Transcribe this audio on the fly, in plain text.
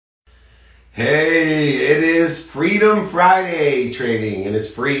Hey, it is Freedom Friday training, and it's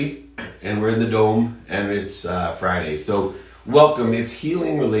free, and we're in the dome, and it's Friday. So welcome. It's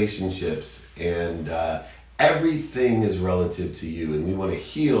healing relationships, and everything is relative to you, and we want to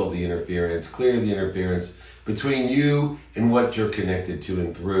heal the interference, clear the interference between you and what you're connected to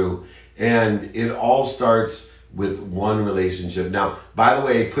and through. And it all starts with one relationship. Now, by the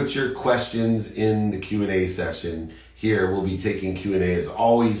way, put your questions in the Q&A session here. We'll be taking Q&A as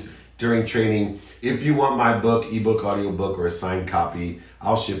always during training. If you want my book, ebook, audiobook, or a signed copy,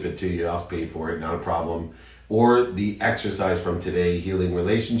 I'll ship it to you. I'll pay for it, not a problem. Or the exercise from today, healing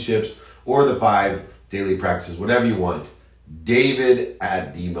relationships, or the 5 daily practices, whatever you want.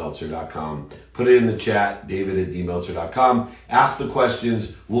 David@dmeltzer.com. Put it in the chat, David@dmeltzer.com. Ask the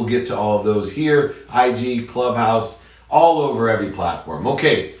questions. We'll get to all of those here. IG, Clubhouse, all over every platform.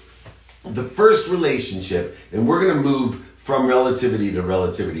 Okay, the first relationship, and we're going to move from relativity to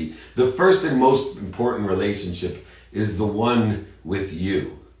relativity. The first and most important relationship is the one with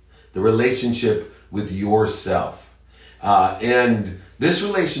you, the relationship with yourself. And this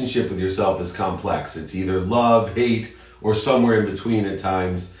relationship with yourself is complex. It's either love, hate, or somewhere in between at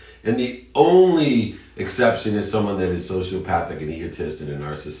times. And the only exception is someone that is sociopathic, an egotist, and a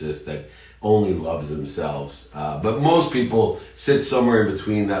narcissist that only loves themselves. But most people sit somewhere in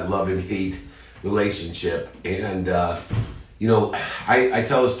between that love and hate relationship. And, I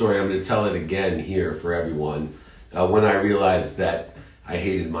tell a story. I'm going to tell it again here for everyone. When I realized that I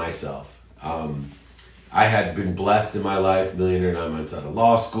hated myself. I had been blessed in my life, millionaire 9 months out of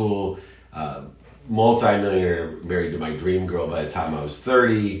law school, multi-millionaire, married to my dream girl by the time I was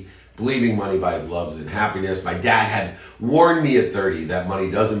 30, believing money buys love and happiness. My dad had warned me at 30 that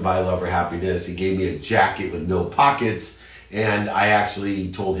money doesn't buy love or happiness. He gave me a jacket with no pockets, and I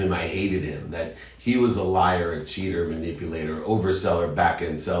actually told him I hated him, that he was a liar, a cheater, manipulator, overseller,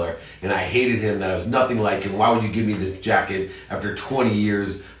 back-end seller, and I hated him, that I was nothing like him. Why would you give me this jacket after 20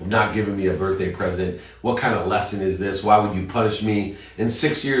 years of not giving me a birthday present? What kind of lesson is this? Why would you punish me? And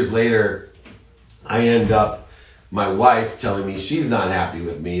 6 years later, I end up, my wife telling me she's not happy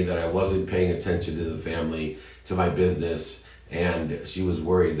with me, that I wasn't paying attention to the family, to my business, and she was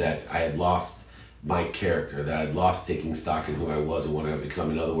worried that I had lost my character, that I'd lost taking stock in who I was and what I had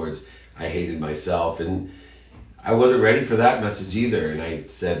become. In other words, I hated myself, and I wasn't ready for that message either. And I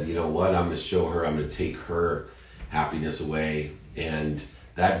said, you know what, I'm going to show her, I'm going to take her happiness away. And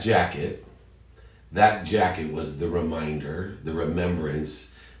that jacket was the reminder, the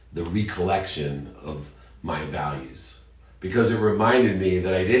remembrance, the recollection of my values. Because it reminded me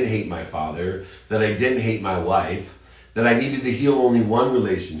that I didn't hate my father, that I didn't hate my wife, that I needed to heal only one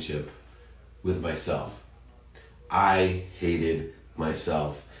relationship with myself. I hated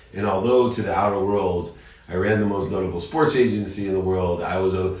myself. And although to the outer world, I ran the most notable sports agency in the world, I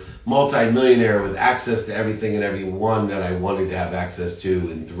was a multi-millionaire with access to everything and everyone that I wanted to have access to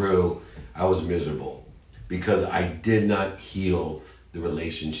and through, I was miserable because I did not heal the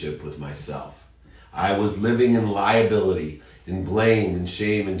relationship with myself. I was living in liability, in blame, and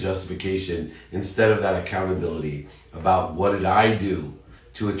shame, and justification, instead of that accountability about what did I do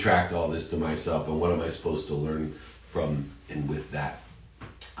to attract all this to myself, and what am I supposed to learn from and with that.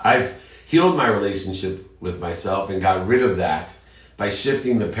 I've healed my relationship with myself and got rid of that by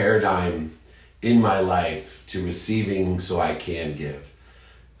shifting the paradigm in my life to receiving so I can give.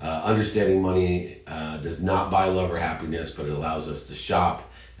 Understanding money does not buy love or happiness, but it allows us to shop.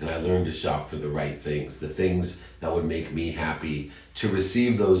 And I learned to shop for the right things, the things that would make me happy, to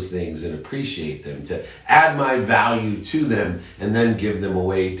receive those things and appreciate them, to add my value to them and then give them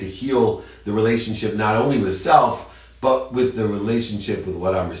away, to heal the relationship not only with self, but with the relationship with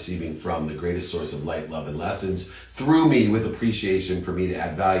what I'm receiving from the greatest source of light, love, and lessons through me, with appreciation for me to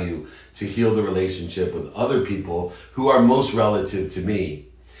add value, to heal the relationship with other people who are most relative to me,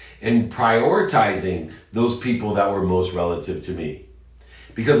 and prioritizing those people that were most relative to me.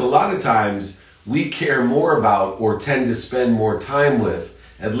 Because a lot of times we care more about, or tend to spend more time with,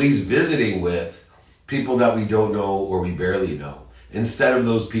 at least visiting with, people that we don't know or we barely know, instead of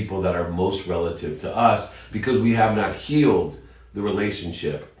those people that are most relative to us, because we have not healed the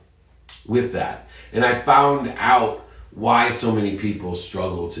relationship with that. And I found out why so many people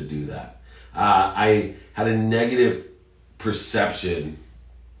struggle to do that. I had a negative perception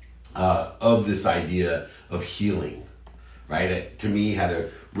of this idea of healing. Right? It, to me, had a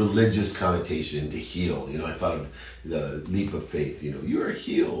religious connotation to heal. I thought of the leap of faith. You are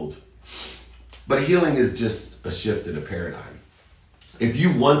healed. But healing is just a shift in a paradigm. If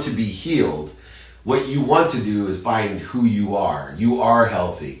you want to be healed, what you want to do is find who you are. You are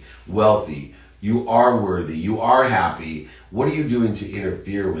healthy, wealthy, You are worthy. You are happy. What are you doing to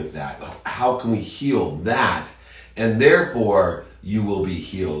interfere with that? How can we heal that? And therefore, you will be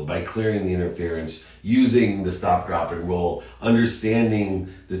healed by clearing the interference, using the stop, drop, and roll,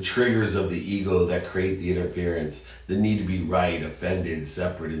 understanding the triggers of the ego that create the interference, the need to be right, offended,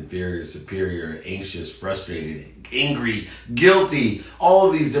 separate, inferior, superior, anxious, frustrated, angry, guilty, all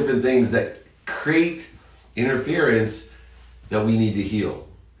of these different things that create interference that we need to heal.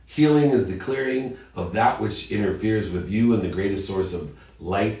 Healing is the clearing of that which interferes with you and the greatest source of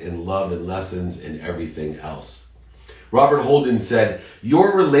light and love and lessons and everything else. Robert Holden said,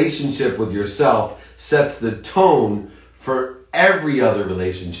 your relationship with yourself sets the tone for every other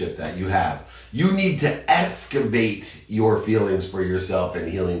relationship that you have. You need to excavate your feelings for yourself and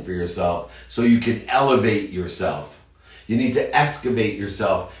healing for yourself so you can elevate yourself. You need to excavate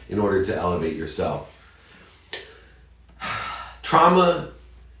yourself in order to elevate yourself. Trauma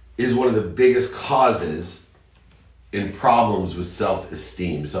is one of the biggest causes in problems with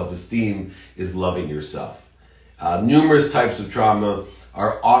self-esteem. Self-esteem is loving yourself. Numerous types of trauma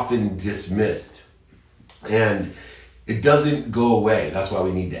are often dismissed, and it doesn't go away. That's why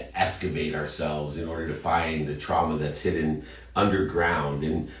we need to excavate ourselves in order to find the trauma that's hidden underground.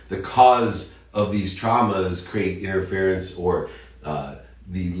 And the cause of these traumas create interference or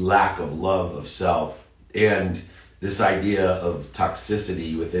the lack of love of self, and this idea of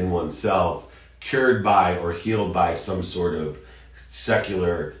toxicity within oneself, cured by or healed by some sort of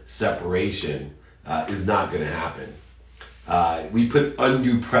secular separation, is not going to happen. We put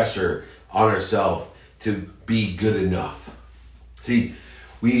undue pressure on ourselves to be good enough. See,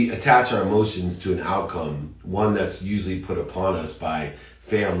 we attach our emotions to an outcome, one that's usually put upon us by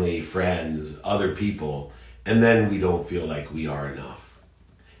family, friends, other people, and then we don't feel like we are enough.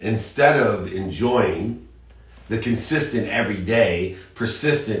 Instead of enjoying the consistent, everyday,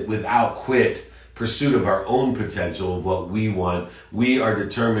 persistent, without quit pursuit of our own potential, of what we want, we are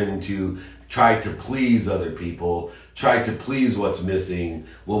determined to try to please other people, try to please what's missing,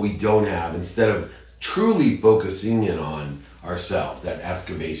 what we don't have, instead of truly focusing in on ourselves, that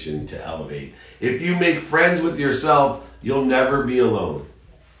excavation to elevate. If you make friends with yourself, you'll never be alone.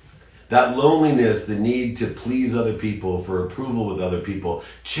 That loneliness, the need to please other people, for approval with other people,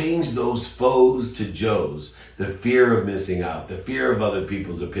 change those foes to Joes. The fear of missing out, the fear of other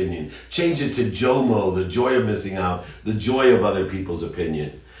people's opinion. Change it to JOMO, the joy of missing out, the joy of other people's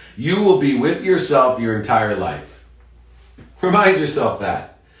opinion. You will be with yourself your entire life. Remind yourself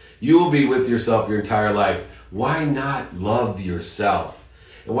that. You will be with yourself your entire life. Why not love yourself?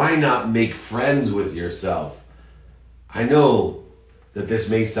 And why not make friends with yourself? I know that this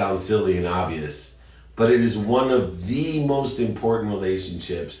may sound silly and obvious, but it is one of the most important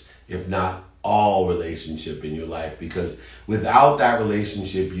relationships, if not all relationship in your life, because without that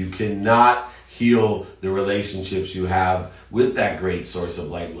relationship, you cannot heal the relationships you have with that great source of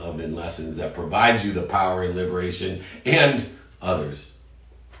light, love, and lessons that provides you the power and liberation and others.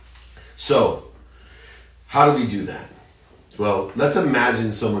 So, how do we do that? Well, let's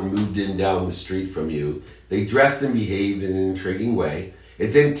imagine someone moved in down the street from you. They dressed and behaved in an intriguing way. It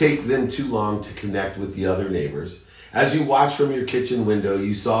didn't take them too long to connect with the other neighbors. As you watched from your kitchen window,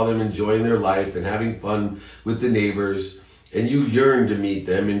 you saw them enjoying their life and having fun with the neighbors, and you yearned to meet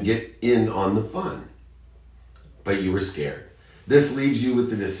them and get in on the fun. But you were scared. This leaves you with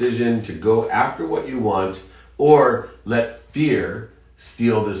the decision to go after what you want or let fear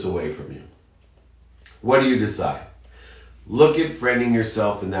steal this away from you. What do you decide? Look at friending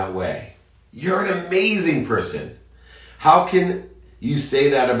yourself in that way. You're an amazing person. How can you say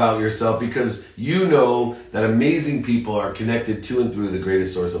that about yourself? Because you know that amazing people are connected to and through the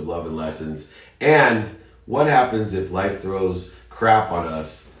greatest source of love and lessons. And what happens if life throws crap on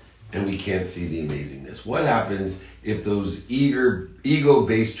us and we can't see the amazingness? What happens if those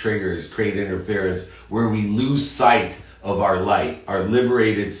ego-based triggers create interference where we lose sight of our light, our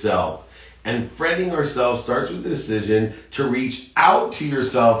liberated self? And friending ourselves starts with the decision to reach out to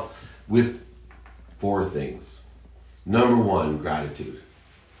yourself with 4 things. Number 1, gratitude.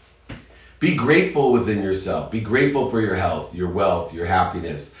 Be grateful within yourself. Be grateful for your health, your wealth, your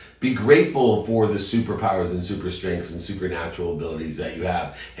happiness. Be grateful for the superpowers and super strengths and supernatural abilities that you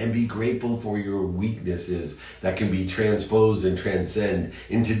have. And be grateful for your weaknesses that can be transposed and transcend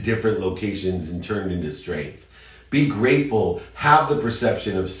into different locations and turned into strength. Be grateful. Have the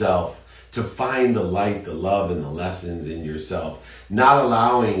perception of self to find the light, the love, and the lessons in yourself. Not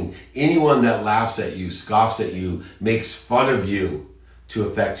allowing anyone that laughs at you, scoffs at you, makes fun of you to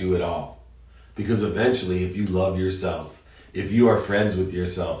affect you at all. Because eventually, if you love yourself, if you are friends with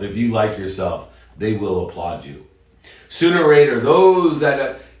yourself, if you like yourself, they will applaud you. Sooner or later, those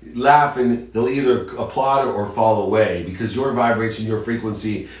that laugh and they'll either applaud or fall away, because your vibration, your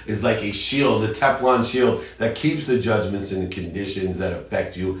frequency is like a shield, a Teflon shield that keeps the judgments and the conditions that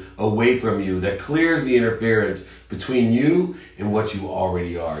affect you away from you, that clears the interference between you and what you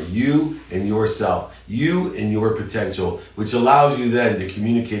already are, you and yourself, you and your potential, which allows you then to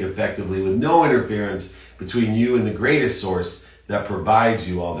communicate effectively with no interference between you and the greatest source that provides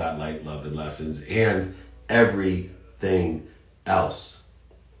you all that light, love, and lessons and everything else.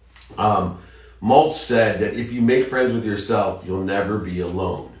 Meltzer said that if you make friends with yourself, you'll never be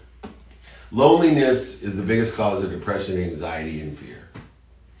alone. Loneliness is the biggest cause of depression, anxiety, and fear.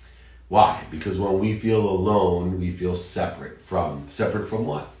 Why? Because when we feel alone, we feel separate from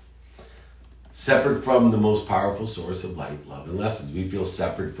what? Separate from the most powerful source of light, love, and lessons. We feel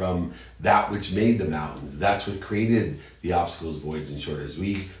separate from that which made the mountains. That's what created the obstacles, voids, and shortages.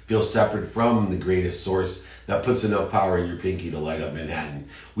 We feel separate from the greatest source that puts enough power in your pinky to light up Manhattan.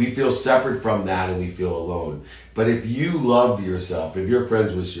 We feel separate from that and we feel alone. But if you love yourself, if you're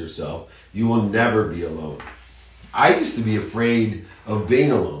friends with yourself, you will never be alone. I used to be afraid of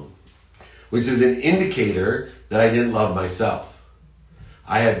being alone, which is an indicator that I didn't love myself.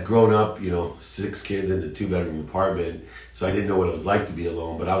 I had grown up, 6 kids in a 2-bedroom apartment, so I didn't know what it was like to be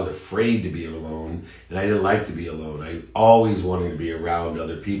alone, but I was afraid to be alone, and I didn't like to be alone. I always wanted to be around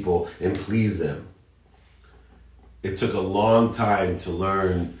other people and please them. It took a long time to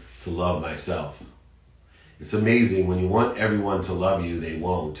learn to love myself. It's amazing, when you want everyone to love you, they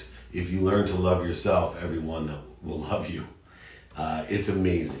won't. If you learn to love yourself, everyone will love you. It's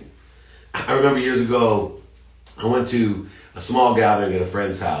amazing. I remember years ago, I went to a small gathering at a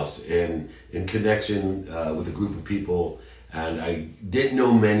friend's house in connection with a group of people, and I didn't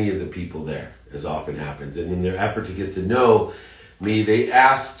know many of the people there, as often happens. And in their effort to get to know me, they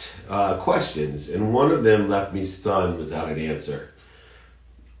asked questions, and one of them left me stunned without an answer.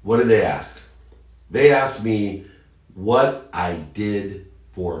 What did they ask? They asked me what I did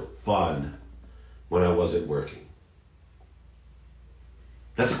for fun when I wasn't working.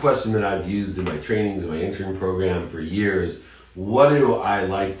 That's a question that I've used in my trainings, in my intern program for years. What do I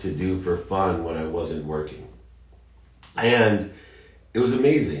like to do for fun when I wasn't working? And it was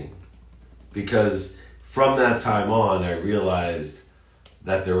amazing, because from that time on, I realized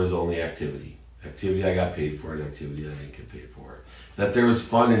that there was only activity. Activity I got paid for and activity I didn't get paid for. That there was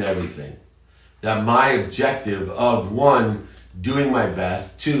fun in everything. That my objective of 1, doing my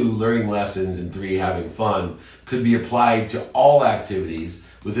best, 2, learning lessons, and 3, having fun, could be applied to all activities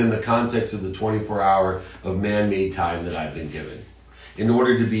within the context of the 24-hour of man-made time that I've been given, in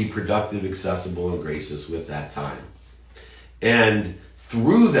order to be productive, accessible, and gracious with that time. And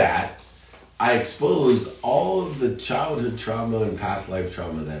through that, I exposed all of the childhood trauma and past life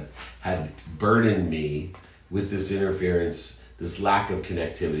trauma that had burdened me with this interference, this lack of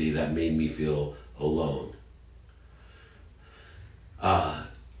connectivity that made me feel alone.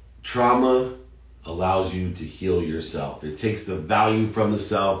 Trauma allows you to heal yourself. It takes the value from the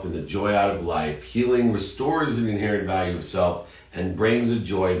self and the joy out of life. Healing restores the inherent value of self and brings a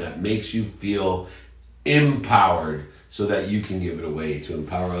joy that makes you feel empowered so that you can give it away to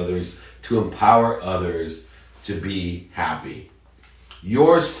empower others to be happy.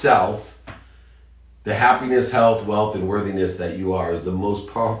 Yourself, the happiness, health, wealth, and worthiness that you are, is the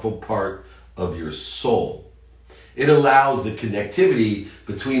most powerful part of your soul. It allows the connectivity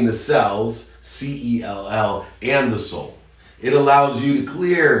between the cells, C-E-L-L, and the soul. It allows you to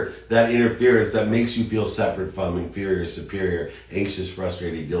clear that interference that makes you feel separate from, inferior, superior, anxious,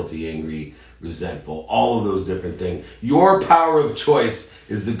 frustrated, guilty, angry, resentful, all of those different things. Your power of choice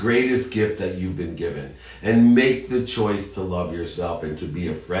is the greatest gift that you've been given. And make the choice to love yourself and to be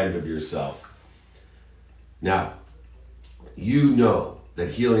a friend of yourself. Now, you know that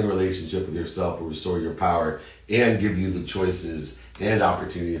healing a relationship with yourself will restore your power and give you the choices and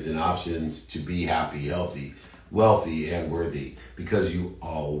opportunities and options to be happy, healthy, wealthy, and worthy, because you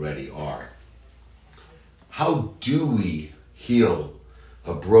already are. How do we heal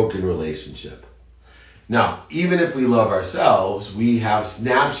a broken relationship? Now, even if we love ourselves, we have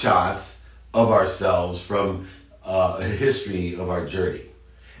snapshots of ourselves from a history of our journey.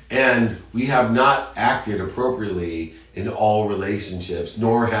 And we have not acted appropriately in all relationships,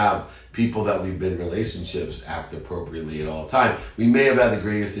 nor have people that we've been in relationships act appropriately at all time. We may have had the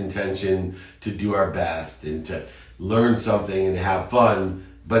greatest intention to do our best and to learn something and have fun,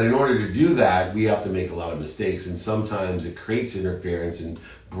 but in order to do that, we have to make a lot of mistakes, and sometimes it creates interference and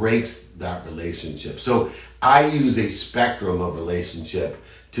breaks that relationship. So I use a spectrum of relationship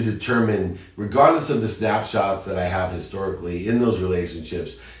to determine, regardless of the snapshots that I have historically in those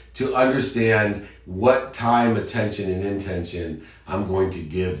relationships, to understand what time, attention, and intention I'm going to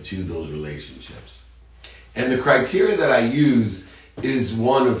give to those relationships. And the criteria that I use is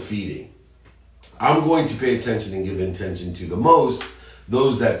one of feeding. I'm going to pay attention and give attention to the most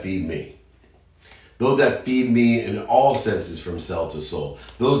those that feed me. Those that feed me in all senses from cell to soul.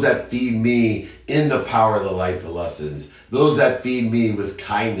 Those that feed me in the power of the light, the lessons. Those that feed me with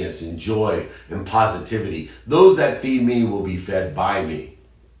kindness and joy and positivity. Those that feed me will be fed by me.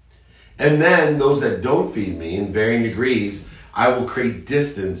 And then those that don't feed me in varying degrees, I will create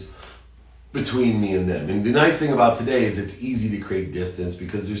distance between me and them. And the nice thing about today is it's easy to create distance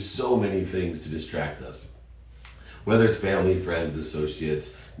because there's so many things to distract us. Whether it's family, friends,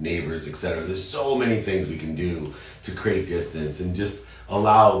 associates, neighbors, etc. There's so many things we can do to create distance and just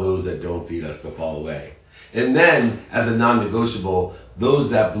allow those that don't feed us to fall away. And then, as a non-negotiable, those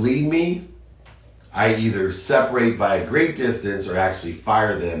that bleed me, I either separate by a great distance or actually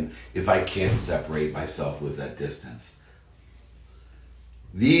fire them if I can't separate myself with that distance.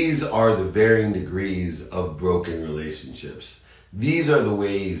 These are the varying degrees of broken relationships. These are the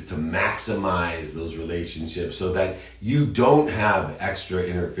ways to maximize those relationships so that you don't have extra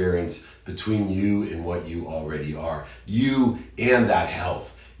interference between you and what you already are. You and that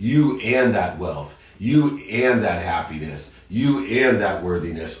health. You and that wealth. You and that happiness. You and that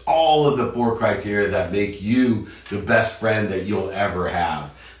worthiness. All of the 4 criteria that make you the best friend that you'll ever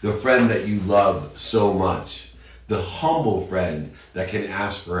have. The friend that you love so much. The humble friend that can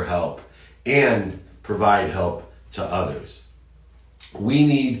ask for help and provide help to others. We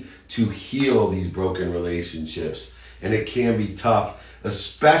need to heal these broken relationships, and it can be tough,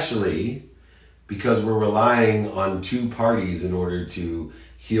 especially because we're relying on 2 parties in order to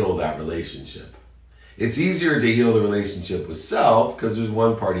heal that relationship. It's easier to heal the relationship with self because there's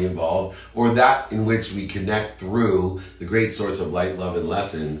one party involved, or that in which we connect through the great source of light, love, and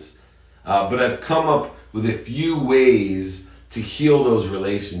lessons. But I've come up with a few ways to heal those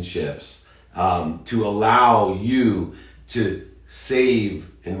relationships, to allow you to save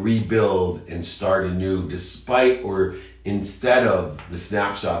and rebuild and start anew despite or instead of the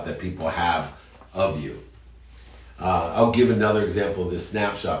snapshot that people have of you. I'll give another example of this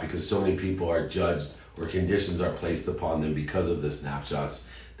snapshot because so many people are judged or conditions are placed upon them because of the snapshots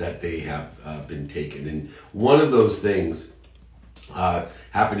that they have been taken. And one of those things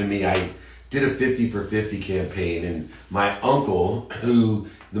happened to me. I did a 50 for 50 campaign, and my uncle, who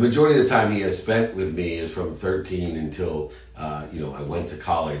the majority of the time he has spent with me is from 13 until I went to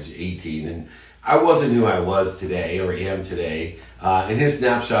college, 18, and I wasn't who I was today or am today. And his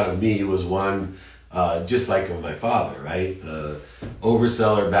snapshot of me was one just like of my father, right?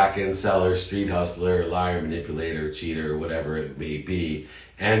 Overseller, back-end seller, street hustler, liar, manipulator, cheater, whatever it may be.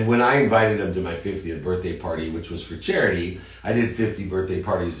 And when I invited him to my 50th birthday party, which was for charity, I did 50 birthday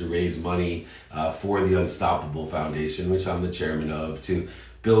parties to raise money for the Unstoppable Foundation, which I'm the chairman of, to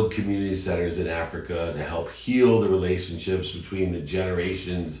build community centers in Africa to help heal the relationships between the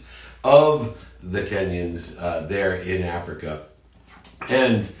generations of the Kenyans there in Africa.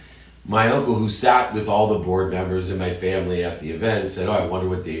 And my uncle, who sat with all the board members and my family at the event, said, "Oh, I wonder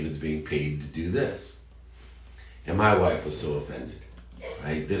what David's being paid to do this." And my wife was so offended,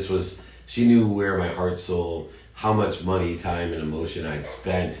 right? She knew where my heart, soul, how much money, time, and emotion I'd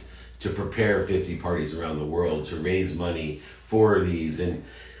spent to prepare 50 parties around the world to raise money for these. And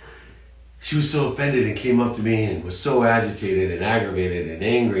she was so offended and came up to me and was so agitated and aggravated and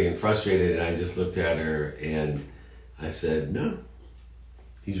angry and frustrated. And I just looked at her and I said, "No,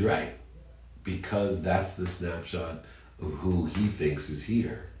 he's right, because that's the snapshot of who he thinks is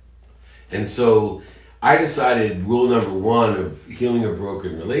here." And so I decided rule number 1 of healing a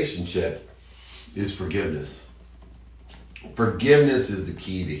broken relationship is forgiveness. Forgiveness is the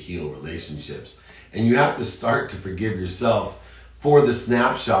key to heal relationships. And you have to start to forgive yourself for the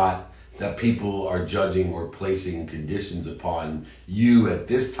snapshot that people are judging or placing conditions upon you at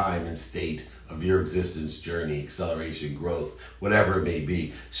this time and state of your existence journey, acceleration, growth, whatever it may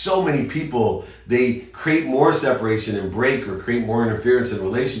be. So many people, they create more separation and break or create more interference in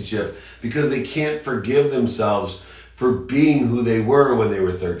relationship because they can't forgive themselves for being who they were when they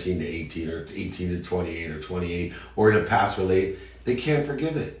were 13 to 18 or 18 to 28 or 28 or in a past relate. They can't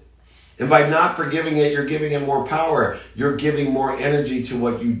forgive it. And by not forgiving it, you're giving it more power. You're giving more energy to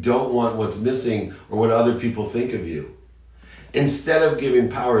what you don't want, what's missing, or what other people think of you. Instead of giving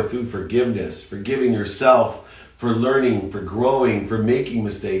power through forgiveness, forgiving yourself for learning, for growing, for making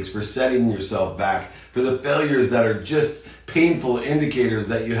mistakes, for setting yourself back, for the failures that are just painful indicators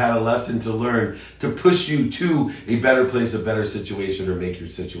that you had a lesson to learn to push you to a better place, a better situation, or make your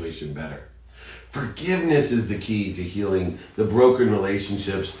situation better. Forgiveness is the key to healing the broken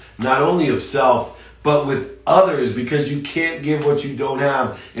relationships, not only of self, but with others, because you can't give what you don't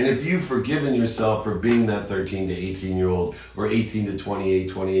have. And if you've forgiven yourself for being that 13 to 18-year-old, or 18 to 28,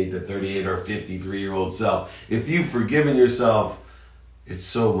 28 to 38, or 53-year-old self, if you've forgiven yourself, it's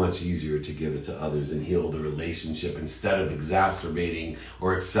so much easier to give it to others and heal the relationship instead of exacerbating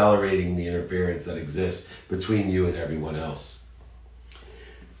or accelerating the interference that exists between you and everyone else.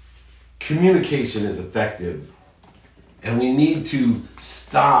 Communication is effective, and we need to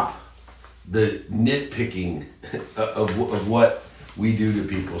stop the nitpicking of what we do to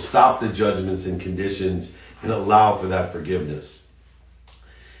people. Stop the judgments and conditions and allow for that forgiveness.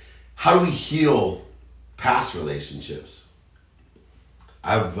 How do we heal past relationships?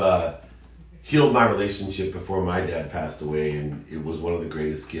 I've healed my relationship before my dad passed away, and it was one of the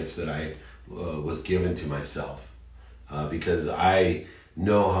greatest gifts that I was given to myself, because I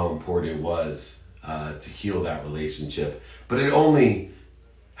know how important it was to heal that relationship. But it only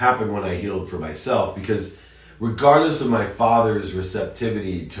happened when I healed for myself, because regardless of my father's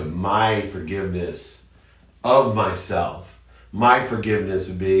receptivity to my forgiveness of myself, my forgiveness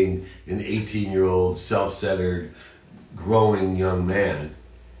of being an 18-year-old, self-centered, growing young man,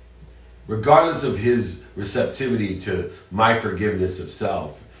 regardless of his receptivity to my forgiveness of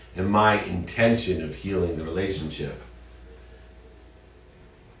self and my intention of healing the relationship,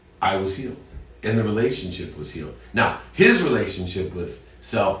 I was healed, and the relationship was healed. Now, his relationship with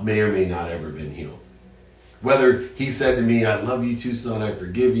self may or may not ever been healed. Whether he said to me, I love you too, son, I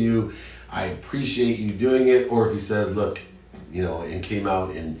forgive you, I appreciate you doing it, or if he says, look, and came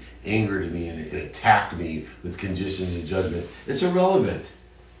out in anger to me and attacked me with conditions and judgments, it's irrelevant.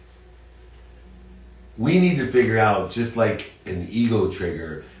 We need to figure out, just like an ego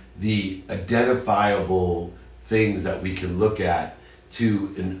trigger, the identifiable things that we can look at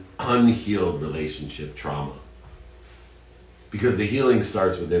to an unhealed relationship trauma. Because the healing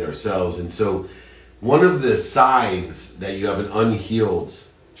starts within ourselves. And so one of the signs that you have an unhealed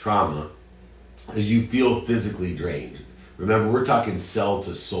trauma is you feel physically drained. Remember, we're talking cell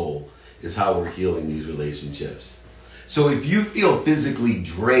to soul is how we're healing these relationships. So if you feel physically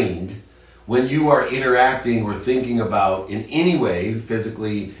drained when you are interacting or thinking about in any way,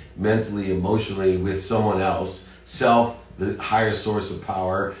 physically, mentally, emotionally, with someone else, self, the higher source of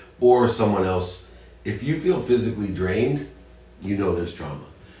power, or someone else, if you feel physically drained, you know there's trauma.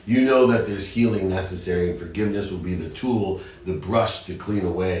 You know that there's healing necessary, and forgiveness will be the tool, the brush to clean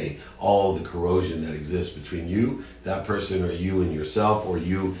away all the corrosion that exists between you, that person, or you and yourself, or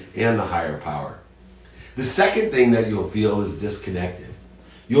you and the higher power. The second thing that you'll feel is disconnected.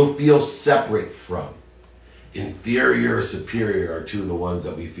 You'll feel separate from. Inferior or superior are two of the ones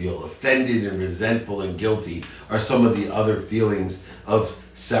that we feel. Offended and resentful and guilty are some of the other feelings of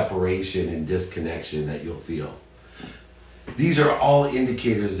separation and disconnection that you'll feel. These are all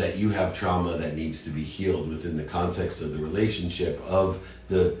indicators that you have trauma that needs to be healed within the context of the relationship of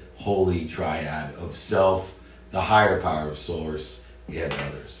the holy triad of self, the higher power of source, and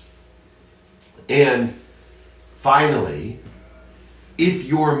others. And finally, if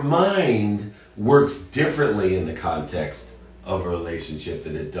your mind works differently in the context of a relationship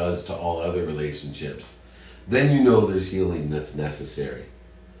than it does to all other relationships, then you know there's healing that's necessary.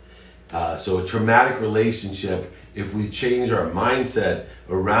 So a traumatic relationship, if we change our mindset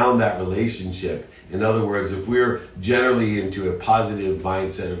around that relationship, in other words, if we're generally into a positive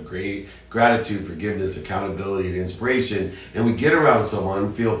mindset of great gratitude, forgiveness, accountability, and inspiration, and we get around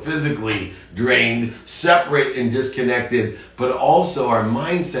someone, feel physically drained, separate and disconnected, but also our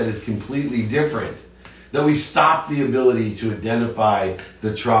mindset is completely different, that we stop the ability to identify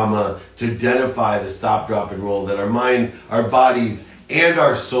the trauma, to identify the stop, drop, and roll, that our mind, our bodies, and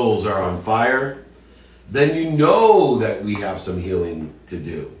our souls are on fire, then you know that we have some healing to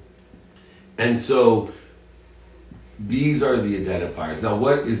do. And so these are the identifiers. Now,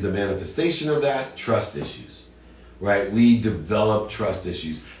 what is the manifestation of that? Trust issues, right? We develop trust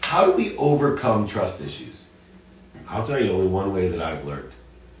issues. How do we overcome trust issues? I'll tell you only one way that I've learned.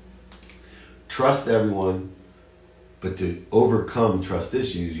 Trust everyone, but to overcome trust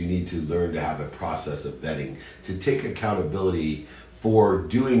issues, you need to learn to have a process of vetting, to take accountability for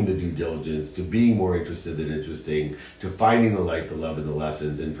doing the due diligence, to being more interested than interesting, to finding the light, the love, and the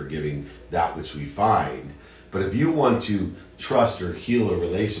lessons, and forgiving that which we find. But if you want to trust or heal a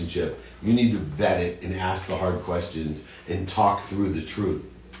relationship, you need to vet it and ask the hard questions and talk through the truth.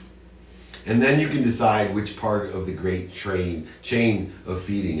 And then you can decide which part of the great chain of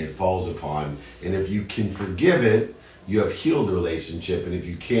feeding it falls upon. And if you can forgive it, you have healed the relationship. And if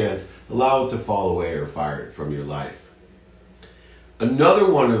you can't, allow it to fall away or fire it from your life. Another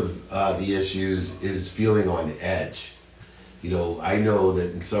one of the issues is feeling on edge. I know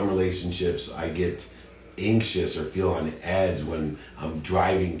that in some relationships I get anxious or feel on edge when I'm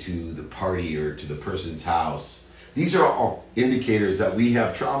driving to the party or to the person's house. These are all indicators that we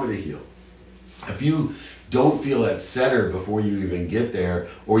have trauma to heal. If you don't feel at center before you even get there,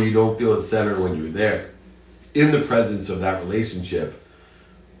 or you don't feel at center when you're there, in the presence of that relationship,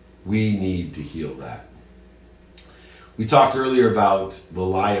 we need to heal that. We talked earlier about the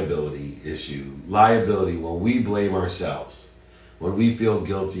liability issue. Liability, when we blame ourselves, when we feel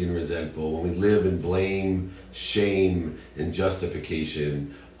guilty and resentful, when we live in blame, shame, and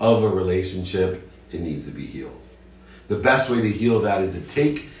justification of a relationship, it needs to be healed. The best way to heal that is to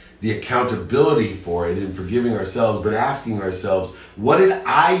take the accountability for it and forgiving ourselves, but asking ourselves, what did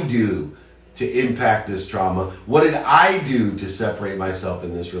I do to impact this trauma? What did I do to separate myself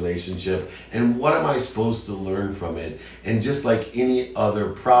in this relationship? And what am I supposed to learn from it? And just like any other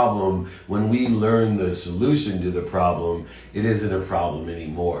problem, when we learn the solution to the problem, it isn't a problem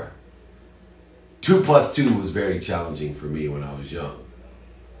anymore. 2 + 2 was very challenging for me when I was young.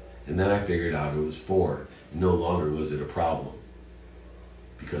 And then I figured out it was 4. No longer was it a problem,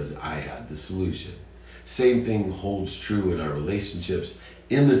 because I had the solution. Same thing holds true in our relationships,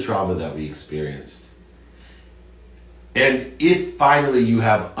 in the trauma that we experienced. And if finally you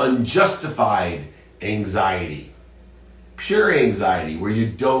have unjustified anxiety, pure anxiety, where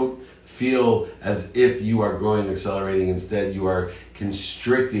you don't feel as if you are growing, accelerating, instead you are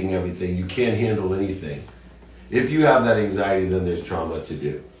constricting everything, you can't handle anything. If you have that anxiety, then there's trauma to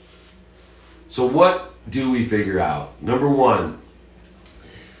do. So what do we figure out? Number one,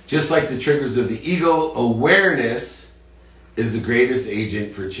 just like the triggers of the ego, awareness is the greatest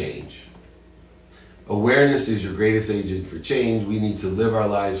agent for change. Awareness is your greatest agent for change. We need to live our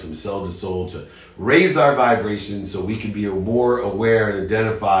lives from cell to soul to raise our vibrations so we can be more aware and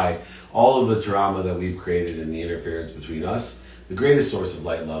identify all of the trauma that we've created in the interference between us, the greatest source of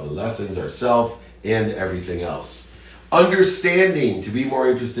light, love, and lessons, ourself, and everything else. Understanding, to be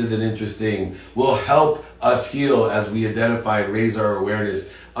more interested than interesting, will help us heal as we identify and raise our awareness,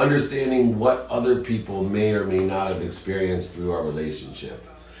 understanding what other people may or may not have experienced through our relationship.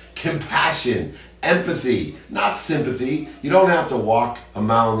 Compassion, empathy, not sympathy. You don't have to walk a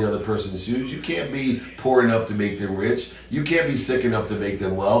mile in the other person's shoes. You can't be poor enough to make them rich. You can't be sick enough to make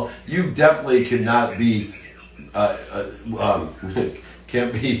them well. You definitely cannot be,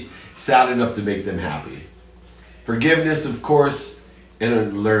 can't be sad enough to make them happy. Forgiveness, of course,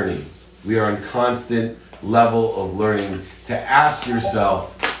 and learning. We are in constant level of learning to ask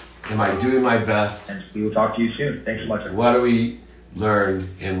yourself, am I doing my best? And we will talk to you soon. Thanks so much. What do we learn?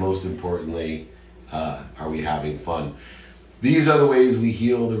 And most importantly, are we having fun? These are the ways we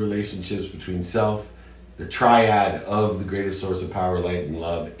heal the relationships between self, the triad of the greatest source of power, light, and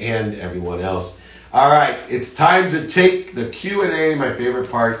love, and everyone else. All right, it's time to take the Q&A, my favorite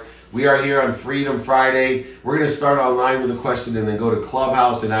part. We are here on Freedom Friday. We're going to start online with a question and then go to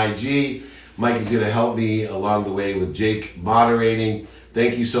Clubhouse and IG. Mike is going to help me along the way with Jake moderating.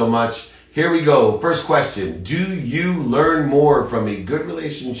 Thank you so much. Here we go. First question. Do you learn more from a good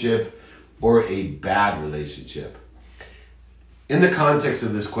relationship or a bad relationship? In the context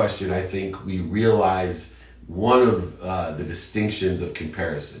of this question, I think we realize one of the distinctions of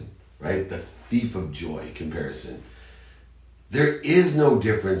comparison, right? The thief of joy comparison. There is no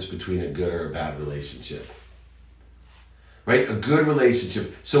difference between a good or a bad relationship, right? A good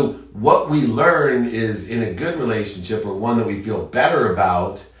relationship. So what we learn is in a good relationship, or one that we feel better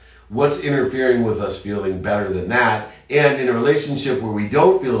about, what's interfering with us feeling better than that? And in a relationship where we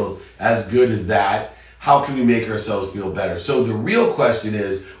don't feel as good as that, how can we make ourselves feel better? So the real question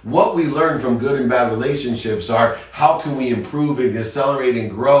is, what we learn from good and bad relationships are, how can we improve and accelerate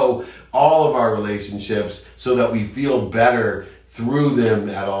and grow all of our relationships so that we feel better through them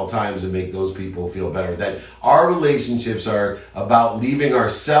at all times and make those people feel better. That our relationships are about leaving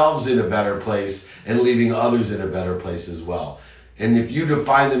ourselves in a better place and leaving others in a better place as well. And if you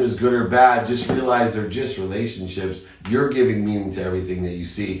define them as good or bad, just realize they're just relationships. You're giving meaning to everything that you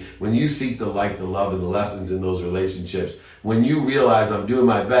see. When you seek the light, the love, and the lessons in those relationships, when you realize I'm doing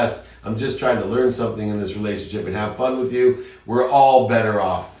my best, I'm just trying to learn something in this relationship and have fun with you, we're all better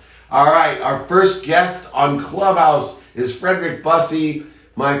off. All right, our first guest on Clubhouse is Frederick Bussey.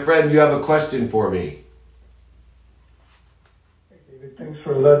 My friend, you have a question for me. Hey, David, thanks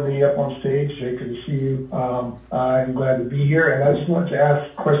for letting me up on stage. Good to see you. I'm glad to be here. And I just wanted to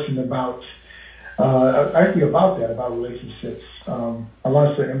ask a question about, about relationships. I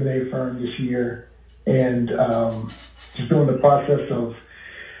launched an M&A firm this year and just doing the process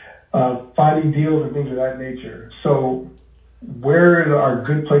of finding deals and things of that nature. So where are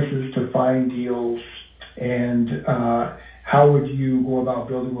good places to find deals, and how would you go about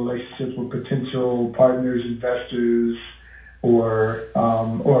building relationships with potential partners, investors, or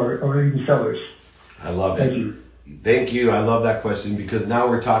even sellers? I love it. Thank you. Thank you. I love that question, because now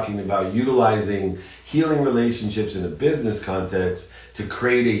we're talking about utilizing healing relationships in a business context to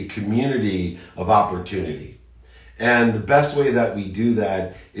create a community of opportunity. And the best way that we do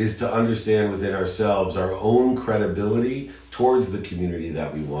that is to understand within ourselves our own credibility towards the community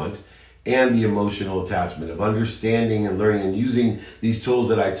that we want, and the emotional attachment of understanding and learning and using these tools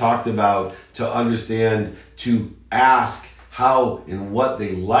that I talked about to understand, to ask how and what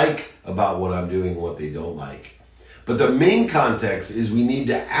they like about what I'm doing and what they don't like. But the main context is we need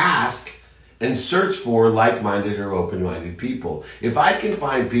to ask and search for like-minded or open-minded people. If I can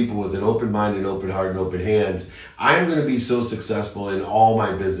find people with an open mind and open heart and open hands, I'm going to be so successful in all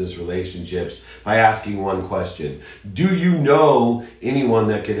my business relationships by asking one question. Do you know anyone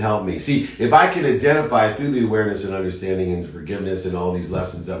that can help me? See, if I can identify through the awareness and understanding and forgiveness and all these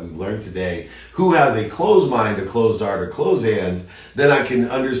lessons that we've learned today, who has a closed mind, a closed heart, or closed hands, then I can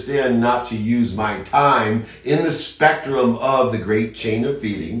understand not to use my time in the spectrum of the great chain of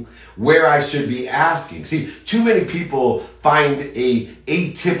feeding, where I should be asking. See, too many people find a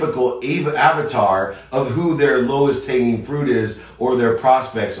atypical avatar of who their lowest hanging fruit is or their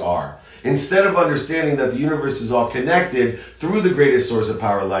prospects are. Instead of understanding that the universe is all connected through the greatest source of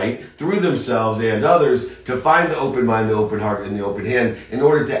power, light, through themselves and others, to find the open mind, the open heart, and the open hand in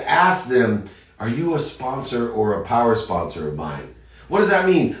order to ask them, are you a sponsor or a power sponsor of mine? What does that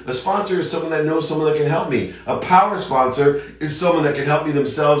mean? A sponsor is someone that knows someone that can help me. A power sponsor is someone that can help me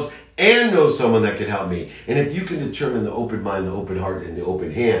themselves and know someone that can help me. And if you can determine the open mind, the open heart, and the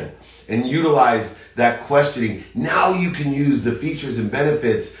open hand, and utilize that questioning, now you can use the features and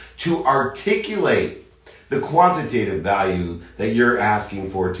benefits to articulate the quantitative value that you're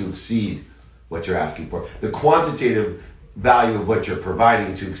asking for to exceed what you're asking for. The quantitative value of what you're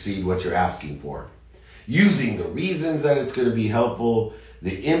providing to exceed what you're asking for. Using the reasons that it's going to be helpful,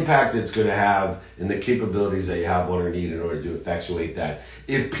 the impact it's going to have, and the capabilities that you have, want, or need in order to effectuate that.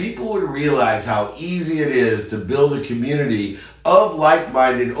 If people would realize how easy it is to build a community of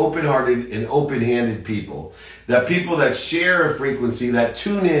like-minded, open-hearted, and open-handed people that share a frequency, that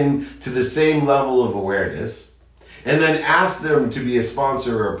tune in to the same level of awareness, and then ask them to be a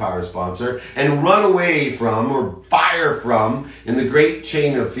sponsor or a power sponsor, and run away from or fire from, in the great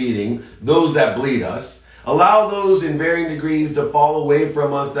chain of feeding, those that bleed us. Allow those in varying degrees to fall away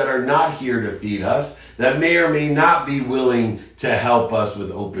from us that are not here to feed us, that may or may not be willing to help us with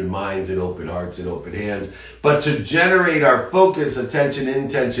open minds and open hearts and open hands, but to generate our focus, attention,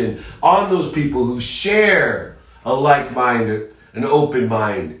 intention on those people who share a like mind, an open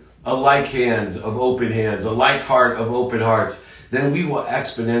mind, a like hands of open hands, a like heart of open hearts. Then we will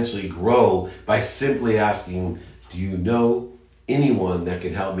exponentially grow by simply asking, do you know anyone that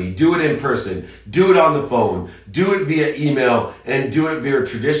can help me? Do it in person, do it on the phone, do it via email, and do it via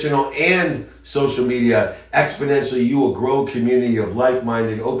traditional and social media. Exponentially, you will grow a community of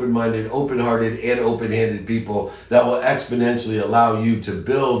like-minded, open-minded, open-hearted, and open-handed people that will exponentially allow you to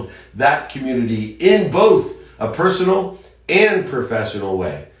build that community in both a personal and professional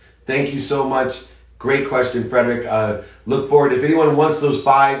way. Thank you so much. Great question, Frederick. Look forward. If anyone wants those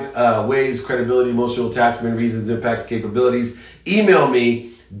 5 ways, credibility, emotional attachment, reasons, impacts, capabilities, email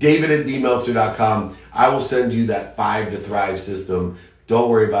me, david@dmeltzer.com. I will send you that 5 to Thrive system. Don't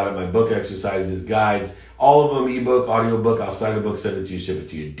worry about it. My book, exercises, guides, all of them, ebook, audiobook. I'll sign the book, send it to you, ship it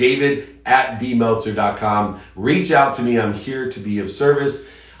to you. david@dmeltzer.com. Reach out to me. I'm here to be of service.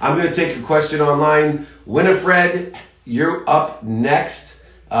 I'm going to take a question online. Winifred, you're up next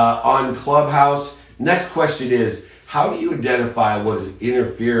on Clubhouse. Next question is, how do you identify what is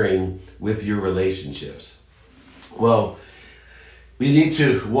interfering with your relationships? Well, we need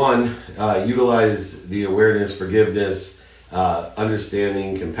to, one, utilize the awareness, forgiveness,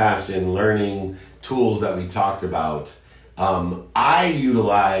 understanding, compassion, learning tools that we talked about. I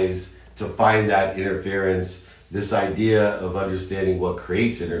utilize, to find that interference, this idea of understanding what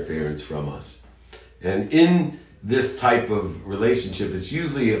creates interference from us. And in this type of relationship, it's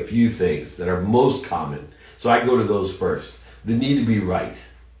usually a few things that are most common. So I go to those first. The need to be right.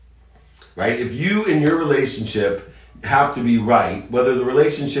 Right? If you in your relationship have to be right, whether the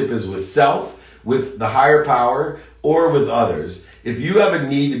relationship is with self, with the higher power, or with others, if you have a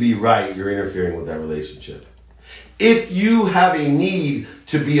need to be right, you're interfering with that relationship. If you have a need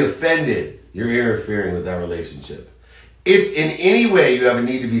to be offended, you're interfering with that relationship. If in any way you have a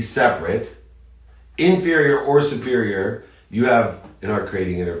need to be separate, inferior or superior, you are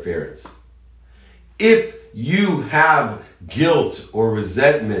creating interference. If you have guilt or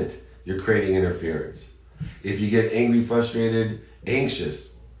resentment, you're creating interference. If you get angry, frustrated, anxious,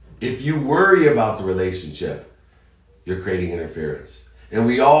 if you worry about the relationship, you're creating interference. And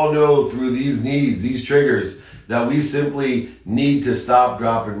we all know through these needs, these triggers, that we simply need to stop,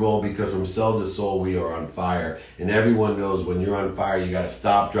 drop, and roll, because from cell to soul, we are on fire. And everyone knows when you're on fire, you got to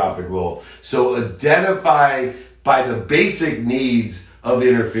stop, drop, and roll. So identify by the basic needs of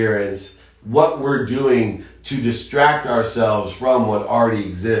interference what we're doing to distract ourselves from what already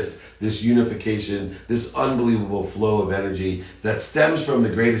exists, this unification, this unbelievable flow of energy that stems from the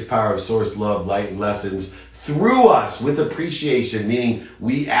greatest power of source, love, light, and lessons through us with appreciation, meaning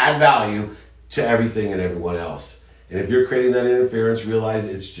we add value to everything and everyone else. And if you're creating that interference, realize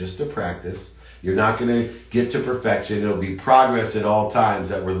it's just a practice. You're not going to get to perfection. It'll be progress at all times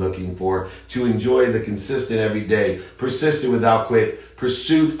that we're looking for, to enjoy the consistent everyday, persistent without quit,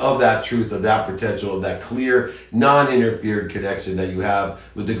 pursuit of that truth, of that potential, of that clear, non-interfered connection that you have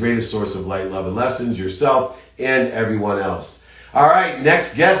with the greatest source of light, love, and lessons, yourself and everyone else. All right,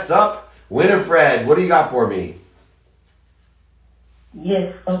 next guest up, Winifred. What do you got for me?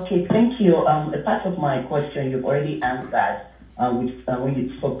 Yes, okay, thank you. A part of my question you've already answered when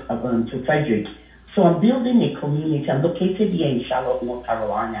you spoke to Frederick. So I'm building a community. I'm located here in Charlotte, North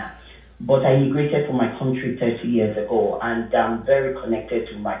Carolina, but I immigrated from my country 30 years ago, and I'm very connected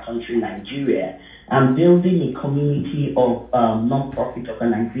to my country, Nigeria. I'm building a community of non-profit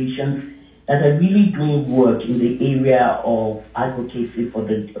organizations that are really doing work in the area of advocacy for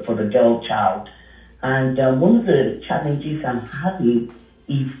the girl child. And one of the challenges I'm having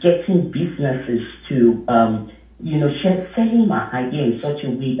is getting businesses to, selling my idea in such a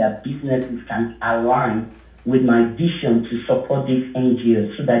way that businesses can align with my vision to support these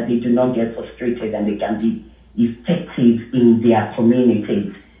NGOs so that they do not get frustrated and they can be effective in their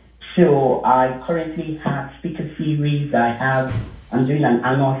communities. So I currently have speaker series. I'm doing an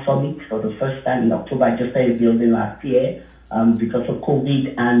annual summit for the first time in October. I just started building last year because of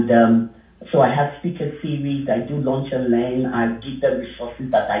COVID. And so I have speaker series. I do launch and learn. I give the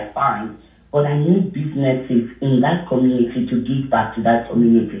resources that I find. But I need businesses in that community to give back to that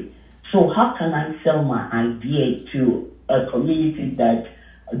community. So how can I sell my idea to a community that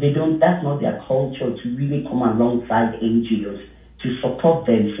that's not their culture, to really come alongside NGOs to support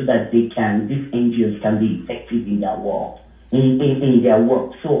them so that these NGOs can be effective in their work, in their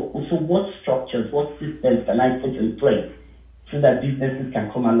work. So what structures, what systems can I put in place so that businesses can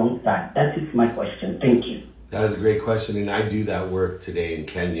come alongside? That is my question. Thank you. That is a great question, and I do that work today in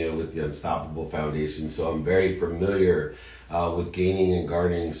Kenya with the Unstoppable Foundation, so I'm very familiar with gaining and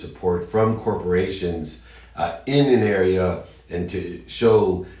garnering support from corporations in an area, and to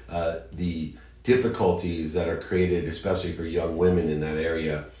show the difficulties that are created, especially for young women in that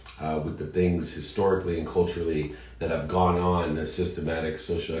area, with the things historically and culturally that have gone on, the systematic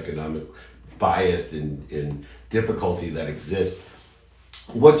socioeconomic bias and difficulty that exists.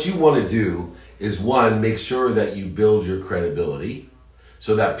 What you want to do is, one, make sure that you build your credibility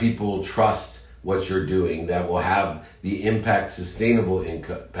so that people trust what you're doing, that will have the impact, sustainable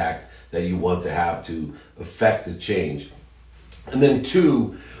impact that you want to have to affect the change. And then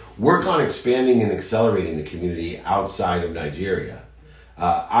two, work on expanding and accelerating the community outside of Nigeria.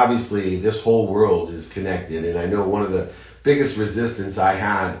 Obviously, this whole world is connected, and I know one of the biggest resistance I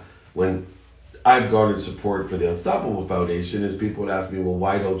had when I've garnered support for the Unstoppable Foundation is people would ask me, well,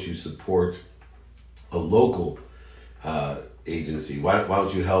 why don't you support a local agency? Why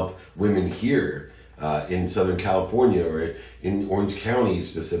don't you help women here in Southern California or in Orange County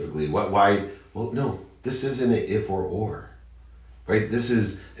specifically? Why? Well, no, this isn't an if or, right? This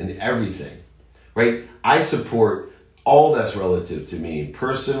is an everything, right? I support all that's relative to me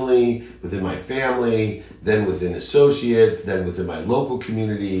personally, within my family, then within associates, then within my local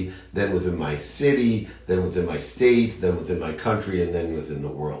community, then within my city, then within my state, then within my country, and then within the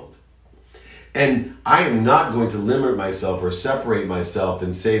world. And I am not going to limit myself or separate myself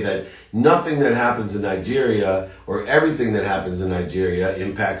and say that nothing that happens in Nigeria or everything that happens in Nigeria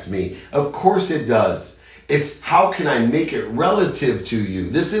impacts me. Of course it does. It's how can I make it relative to you?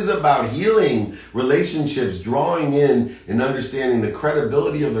 This is about healing relationships, drawing in and understanding the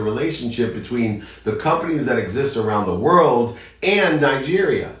credibility of the relationship between the companies that exist around the world and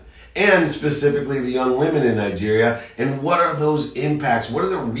Nigeria, and specifically the young women in Nigeria. And what are those impacts? What are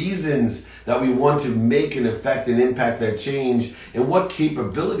the reasons that we want to make an effect and impact that change? And what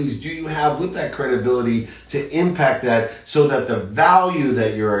capabilities do you have with that credibility to impact that so that the value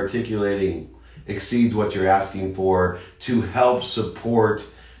that you're articulating exceeds what you're asking for to help support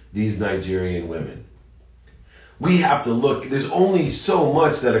these Nigerian women? We have to look, there's only so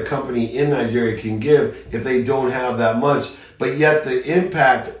much that a company in Nigeria can give if they don't have that much, but yet the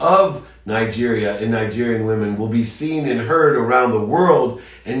impact of Nigeria and Nigerian women will be seen and heard around the world,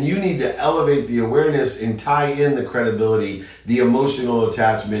 and you need to elevate the awareness and tie in the credibility, the emotional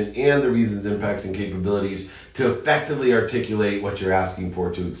attachment, and the reasons, impacts, and capabilities to effectively articulate what you're asking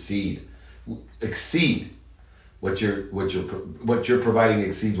for to exceed what you're providing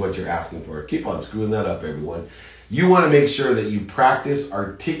exceeds what you're asking for. Keep on screwing that up, everyone. You want to make sure that you practice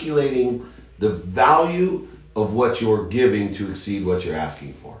articulating the value of what you're giving to exceed what you're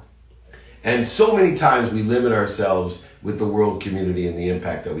asking for. And so many times we limit ourselves with the world community and the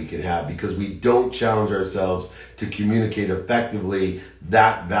impact that we can have because we don't challenge ourselves to communicate effectively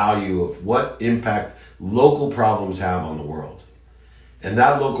that value of what impact local problems have on the world. And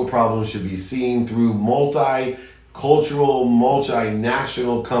that local problem should be seen through multicultural,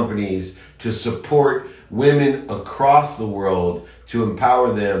 multinational companies to support women across the world, to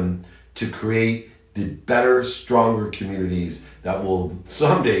empower them to create the better, stronger communities that will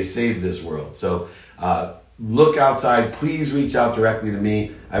someday save this world. So look outside. Please reach out directly to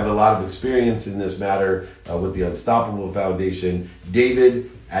me. I have a lot of experience in this matter with the Unstoppable Foundation.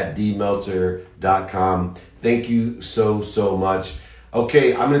 David@dmeltzer.com. Thank you so much.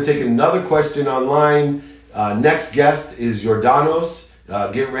 Okay, I'm going to take another question online. Next guest is Jordanos.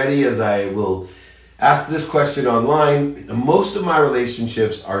 Get ready as I will ask this question online. Most of my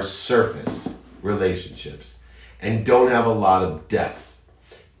relationships are surface relationships and don't have a lot of depth.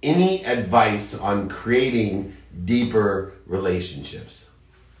 Any advice on creating deeper relationships?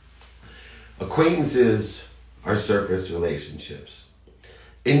 Acquaintances are surface relationships.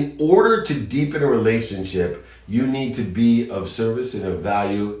 In order to deepen a relationship, you need to be of service and of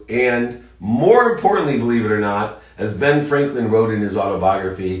value, and more importantly, believe it or not, as Ben Franklin wrote in his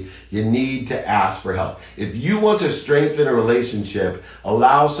autobiography, you need to ask for help. If you want to strengthen a relationship,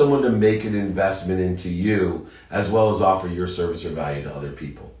 allow someone to make an investment into you as well as offer your service or value to other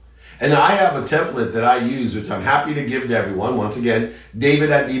people. And I have a template that I use, which I'm happy to give to everyone. Once again,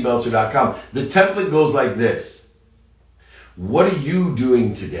 David@dmeltzer.com. The template goes like this. What are you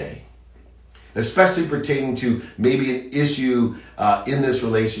doing today? Especially pertaining to maybe an issue in this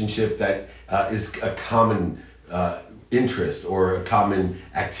relationship that is a common interest or a common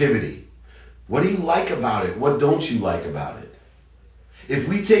activity. What do you like about it? What don't you like about it? If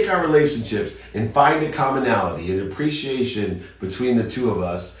we take our relationships and find a commonality, an appreciation between the two of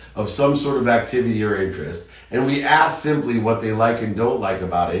us of some sort of activity or interest, and we ask simply what they like and don't like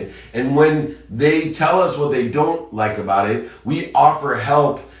about it, and when they tell us what they don't like about it, we offer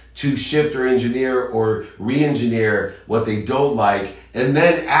help to shift or engineer or re-engineer what they don't like, and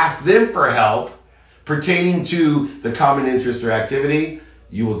then ask them for help pertaining to the common interest or activity,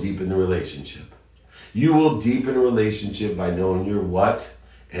 you will deepen the relationship. You will deepen a relationship by knowing your what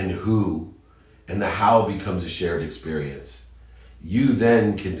and who, and the how becomes a shared experience. You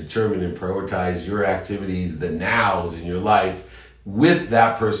then can determine and prioritize your activities, the nows in your life, with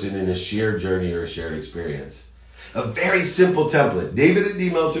that person in a shared journey or a shared experience. A very simple template,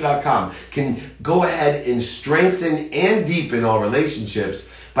 David@dmeltzer.com, can go ahead and strengthen and deepen all relationships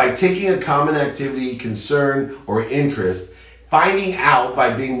by taking a common activity, concern, or interest, finding out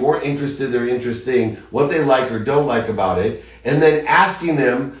by being more interested or interesting what they like or don't like about it, and then asking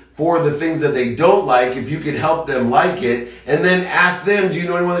them for the things that they don't like, if you could help them like it, and then ask them, do you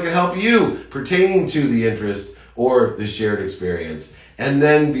know anyone that can help you pertaining to the interest or the shared experience? And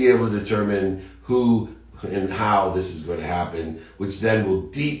then be able to determine who and how this is going to happen, which then will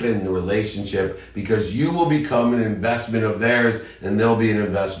deepen the relationship because you will become an investment of theirs and they'll be an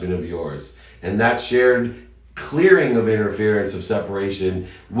investment of yours. And that shared clearing of interference, of separation,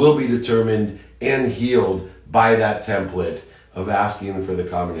 will be determined and healed by that template of asking them for the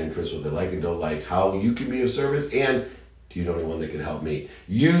common interest, what they like and don't like, how you can be of service, and do you know anyone that can help me?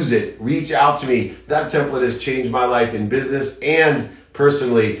 Use it. Reach out to me. That template has changed my life in business and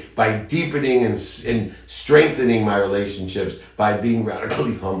personally by deepening and strengthening my relationships by being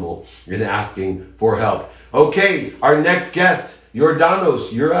radically humble and asking for help. Okay, our next guest,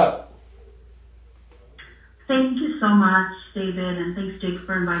 Jordanos, you're up. Thank you so much, David, and thanks, Jake,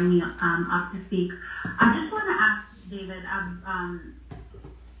 for inviting me up to speak. I just want to ask David,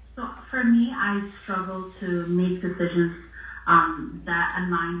 so for me, I struggle to make decisions that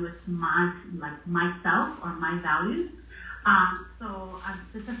align with myself or my values. So I'm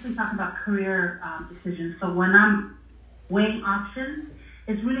specifically talking about career decisions. So when I'm weighing options,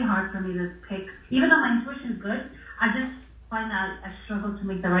 it's really hard for me to pick, even though my intuition is good, I just find that I struggle to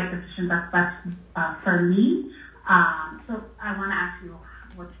make the right decision that's best for me. So I want to ask you,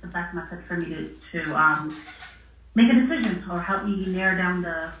 what's the best method for me to make a decision or help me narrow down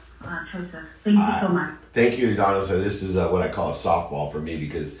the choices. Thank you so much. Thank you, Donna. So this is what I call a softball for me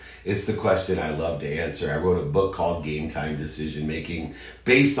because it's the question I love to answer. I wrote a book called Game Time Decision Making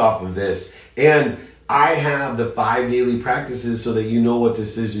based off of this. And I have the 5 daily practices so that you know what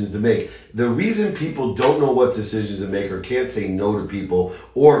decisions to make. The reason people don't know what decisions to make or can't say no to people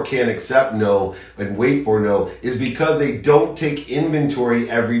or can't accept no and wait for no is because they don't take inventory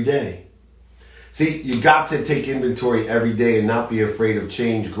every day. See, you got to take inventory every day and not be afraid of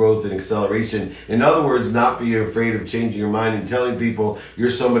change, growth, and acceleration. In other words, not be afraid of changing your mind and telling people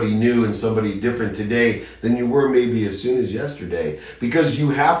you're somebody new and somebody different today than you were maybe as soon as yesterday. Because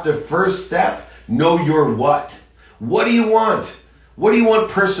you have to first step, know your what. What do you want? What do you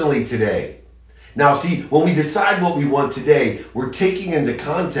want personally today? Now, see, when we decide what we want today, we're taking into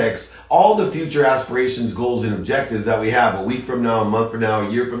context all the future aspirations, goals, and objectives that we have a week from now, a month from now, a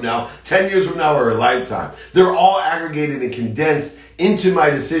year from now, 10 years from now, or a lifetime. They're all aggregated and condensed into my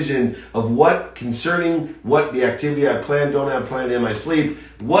decision of what concerning what the activity I plan, don't have planned in my sleep,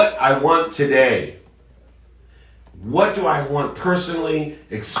 what I want today. What do I want personally,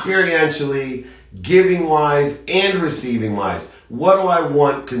 experientially, giving-wise, and receiving-wise? What do I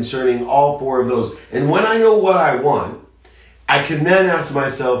want concerning all 4 of those? And when I know what I want, I can then ask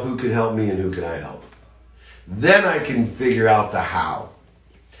myself, who can help me and who can I help? Then I can figure out the how.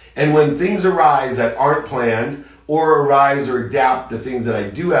 And when things arise that aren't planned, or arise or adapt the things that I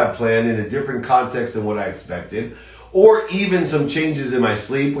do have planned in a different context than what I expected, or even some changes in my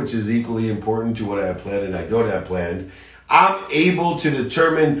sleep, which is equally important to what I have planned and I don't have planned, I'm able to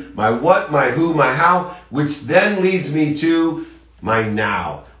determine my what, my who, my how, which then leads me to my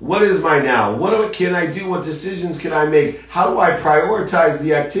now. What is my now? What can I do? What decisions can I make? How do I prioritize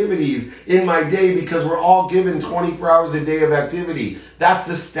the activities in my day? Because we're all given 24 hours a day of activity. That's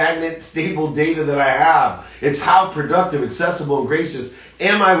the stagnant, stable data that I have. It's how productive, accessible, and gracious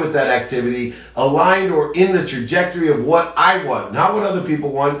am I with that activity, aligned or in the trajectory of what I want. Not what other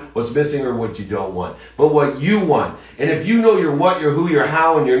people want, what's missing, or what you don't want, but what you want. And if you know your what, your who, your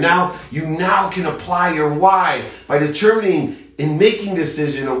how, and your now, you now can apply your why by determining in making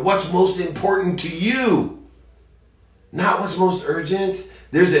decision of what's most important to you, not what's most urgent.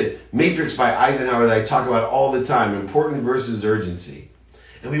 There's a matrix by Eisenhower that I talk about all the time, important versus urgency.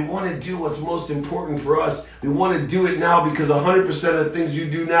 And we want to do what's most important for us. We want to do it now because 100% of the things you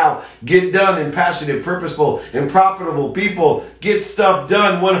do now get done, and passionate, purposeful, and profitable people get stuff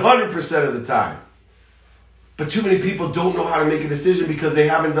done 100% of the time. But too many people don't know how to make a decision because they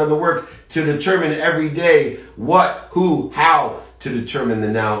haven't done the work to determine every day what, who, how, to determine the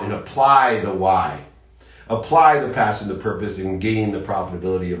now and apply the why. Apply the passion, the purpose, and gain the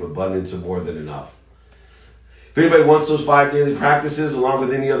profitability of abundance of more than enough. If anybody wants those 5 daily practices along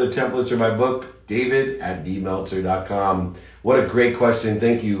with any other templates or my book, david@dmeltzer.com. What a great question.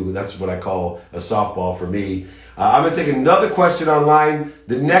 Thank you. That's what I call a softball for me. I'm going to take another question online.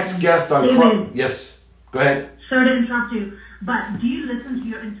 The next guest on... Yes, go ahead. Sorry to interrupt you, but do you listen to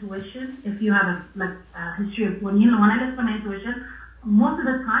your intuition if you have a history of when I listen to my intuition, most of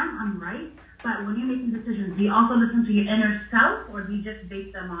the time I'm right, but when you're making decisions, do you also listen to your inner self or do you just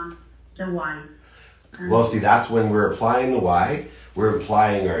base them on the why? Well, see, that's when we're applying the why, we're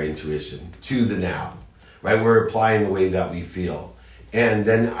applying our intuition to the now, right? We're applying the way that we feel. And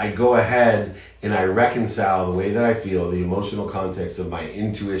then I go ahead and I reconcile the way that I feel, the emotional context of my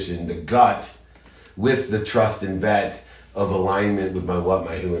intuition, the gut, with the trust and vet of alignment with my what,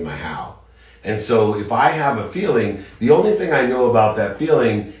 my who, and my how. And so if I have a feeling, the only thing I know about that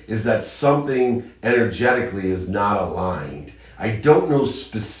feeling is that something energetically is not aligned. I don't know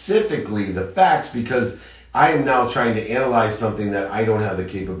specifically the facts because I am now trying to analyze something that I don't have the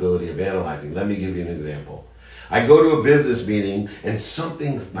capability of analyzing. Let me give you an example. I go to a business meeting and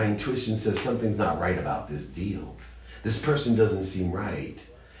my intuition says something's not right about this deal. This person doesn't seem right.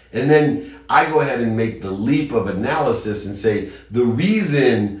 And then I go ahead and make the leap of analysis and say, the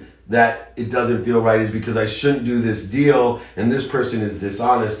reason that it doesn't feel right is because I shouldn't do this deal and this person is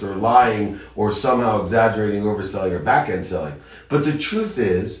dishonest or lying or somehow exaggerating, overselling, or back-end selling. But the truth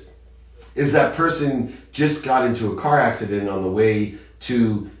is that person just got into a car accident on the way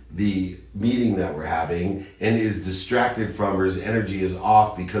to the meeting that we're having and is distracted from, or his energy is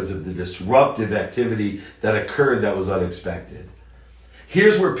off because of the disruptive activity that occurred that was unexpected.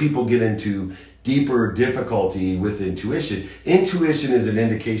 Here's where people get into deeper difficulty with intuition. Intuition is an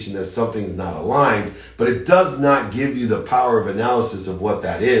indication that something's not aligned, but it does not give you the power of analysis of what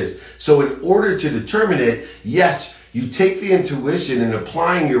that is. So in order to determine it, yes, You take the intuition and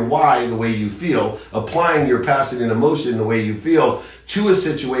applying your why the way you feel, applying your passion and emotion the way you feel to a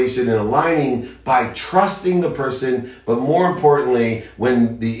situation and aligning by trusting the person, but more importantly,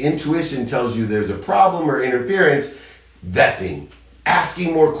 when the intuition tells you there's a problem or interference, vetting,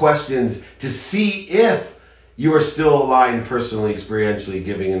 asking more questions to see if you are still aligned personally, experientially,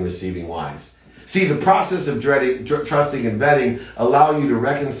 giving and receiving wise. See, the process of trusting and vetting allow you to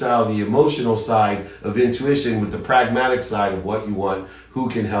reconcile the emotional side of intuition with the pragmatic side of what you want, who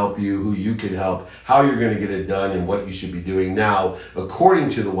can help you, who you can help, how you're going to get it done, and what you should be doing now according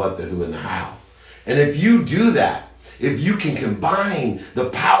to the what, the who, and the how. And if you do that, if you can combine the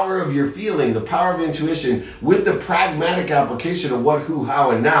power of your feeling, the power of intuition with the pragmatic application of what, who,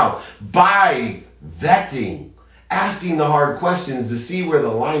 how, and now by vetting, asking the hard questions to see where the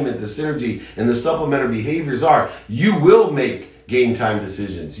alignment, the synergy, and the supplementary behaviors are, you will make game time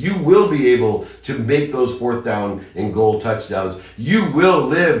decisions. You will be able to make those fourth down and goal touchdowns. You will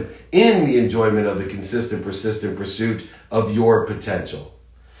live in the enjoyment of the consistent, persistent pursuit of your potential.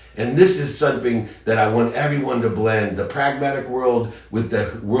 And this is something that I want everyone to blend, the pragmatic world with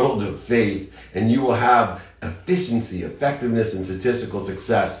the world of faith, and you will have efficiency, effectiveness, and statistical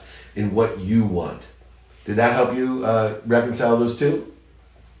success in what you want. Did that help you reconcile those two?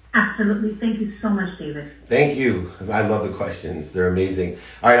 Absolutely. Thank you so much, David. Thank you. I love the questions. They're amazing.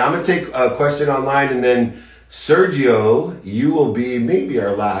 All right, I'm going to take a question online, and then Sergio, you will be maybe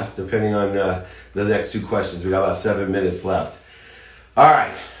our last, depending on the next two questions. We got about 7 minutes left. All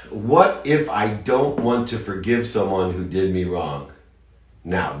right. What if I don't want to forgive someone who did me wrong?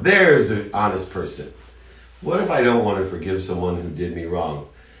 Now, there's an honest person. What if I don't want to forgive someone who did me wrong?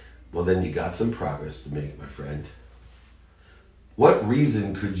 Well, then you got some progress to make, my friend. What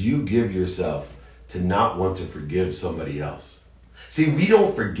reason could you give yourself to not want to forgive somebody else? See, we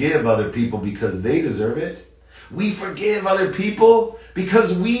don't forgive other people because they deserve it. We forgive other people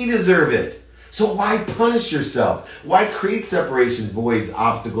because we deserve it. So why punish yourself? Why create separations, voids,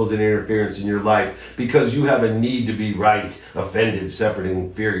 obstacles, and interference in your life because you have a need to be right, offended, separate,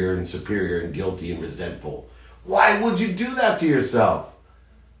 inferior, and superior, and guilty, and resentful? Why would you do that to yourself?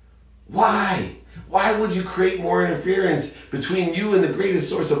 Why? Why would you create more interference between you and the greatest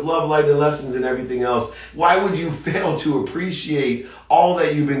source of love, light, and lessons and everything else? Why would you fail to appreciate all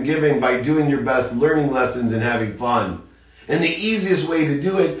that you've been given by doing your best, learning lessons, and having fun? And the easiest way to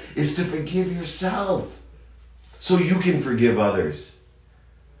do it is to forgive yourself so you can forgive others.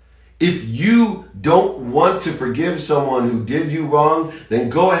 If you don't want to forgive someone who did you wrong, then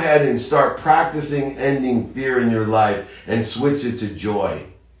go ahead and start practicing ending fear in your life and switch it to joy.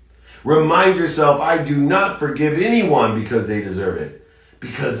 Remind yourself, I do not forgive anyone because they deserve it.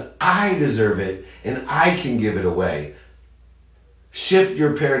 Because I deserve it and I can give it away. Shift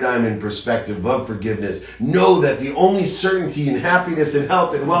your paradigm and perspective of forgiveness. Know that the only certainty and happiness and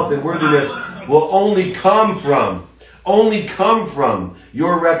health and wealth and worthiness will only come from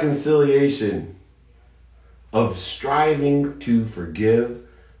your reconciliation of striving to forgive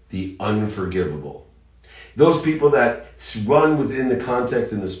the unforgivable. Those people that run within the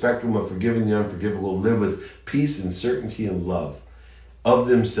context and the spectrum of forgiving the unforgivable live with peace and certainty and love of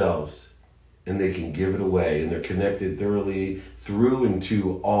themselves, and they can give it away, and they're connected thoroughly through and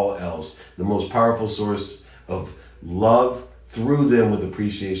to all else. The most powerful source of love through them with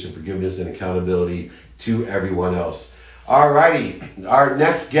appreciation, forgiveness, and accountability to everyone else. All righty, our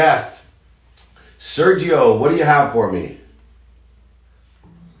next guest, Sergio, what do you have for me?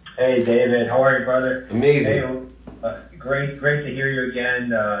 Hey, David. How are you, brother? Amazing. Hey, great to hear you again.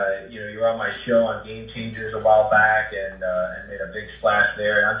 You were on my show on Game Changers a while back and made a big splash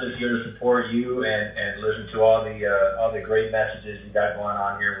there. And I'm just here to support you and listen to all the great messages you got going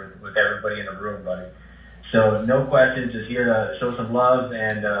on here with everybody in the room, buddy. So no questions, just here to show some love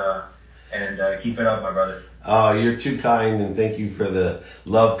and keep it up, my brother. Oh, you're too kind, and thank you for the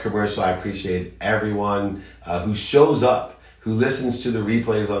love commercial. I appreciate everyone who shows up, who listens to the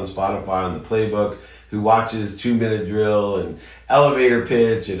replays on Spotify on the playbook, who watches 2-Minute Drill and Elevator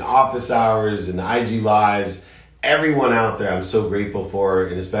Pitch and Office Hours and IG Lives. Everyone out there, I'm so grateful for,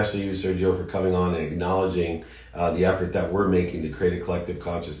 and especially you, Sergio, for coming on and acknowledging the effort that we're making to create a collective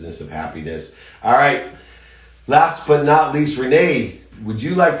consciousness of happiness. All right, last but not least, Renee, would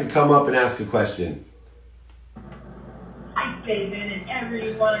you like to come up and ask a question? Hi, David, and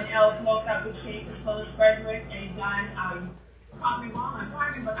everyone else. Most appreciate the postgraduate and guys. Probably while I'm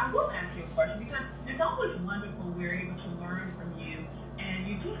talking, but I will ask you a question because it's always wonderful we're able to learn from you, and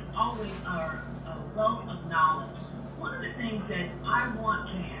you just always are a wealth of knowledge. One of the things that I want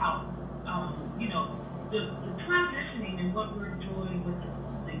to help, the transitioning and what we're doing with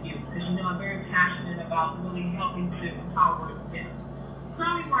the youth. because I'm very passionate about really helping to empower them.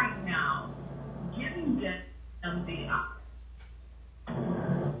 Currently, right now, giving them the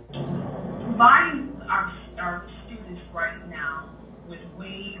providing our students right now with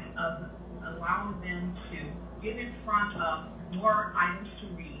ways of allowing them to get in front of more items to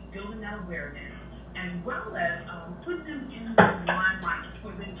read, building that awareness, as well as putting them in the limelight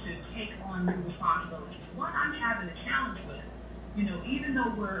for them to take on new responsibilities. What I'm having a challenge with, even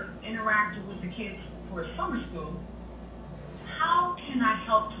though we're interacting with the kids for summer school, how can I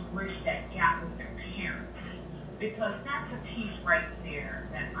help to bridge that gap with their parents? Because that's a piece right there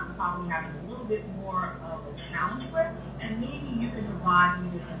that I'm probably having a little bit more of a challenge with, and maybe you can provide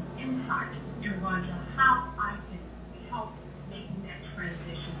me with some insight in regard to how I can help making that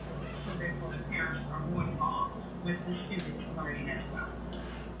transition so therefore the parents are more involved with the students learning as well.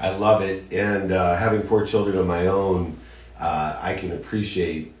 I love it, and having 4 children of my own, I can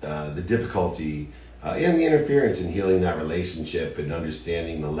appreciate the difficulty and the interference in healing that relationship and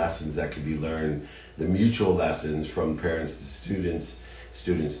understanding the lessons that can be learned, the mutual lessons from parents to students,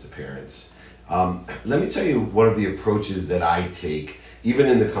 students to parents. Let me tell you one of the approaches that I take, even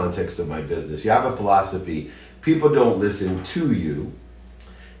in the context of my business. You have a philosophy: people don't listen to you,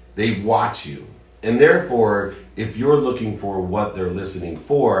 they watch you. And therefore, if you're looking for what they're listening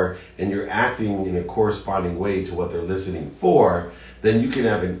for and you're acting in a corresponding way to what they're listening for, then you can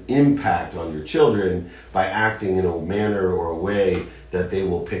have an impact on your children by acting in a manner or a way that they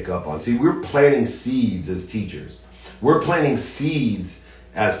will pick up on. See, we're planting seeds as teachers. We're planting seeds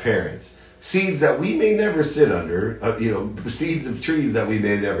as parents. Seeds that we may never sit under, seeds of trees that we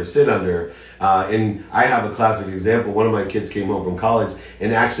may never sit under. And I have a classic example. One of my kids came home from college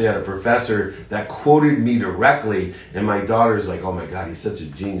and actually had a professor that quoted me directly. And my daughter's like, "Oh my God, he's such a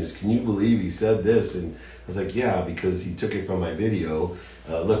genius. Can you believe he said this?" And I was like, "Yeah, because he took it from my video.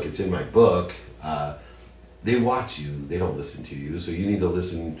 Look, it's in my book." They watch you. They don't listen to you. So you need to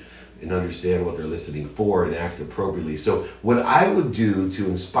listen and understand what they're listening for and act appropriately. So what I would do to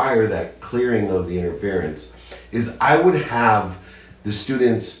inspire that clearing of the interference is I would have the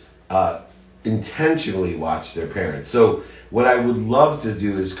students intentionally watch their parents. So what I would love to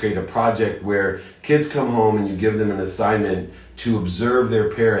do is create a project where kids come home and you give them an assignment to observe their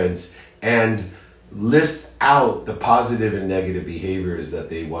parents and list out the positive and negative behaviors that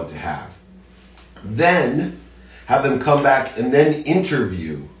they want to have. Then have them come back and then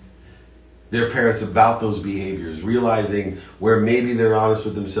interview their parents about those behaviors, realizing where maybe they're honest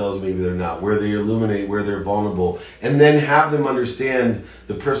with themselves, maybe they're not, where they illuminate, where they're vulnerable, and then have them understand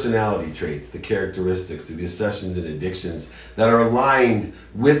the personality traits, the characteristics, the obsessions and addictions that are aligned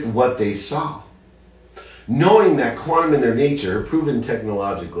with what they saw. Knowing that quantum in their nature, proven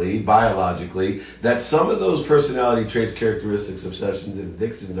technologically, biologically, that some of those personality traits, characteristics, obsessions, and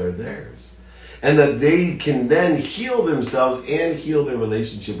addictions are theirs. And that they can then heal themselves and heal their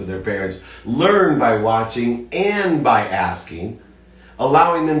relationship with their parents, learn by watching and by asking,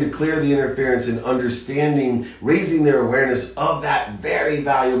 allowing them to clear the interference and understanding, raising their awareness of that very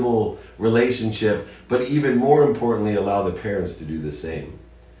valuable relationship, but even more importantly, allow the parents to do the same.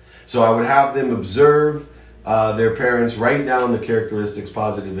 So I would have them observe their parents, write down the characteristics,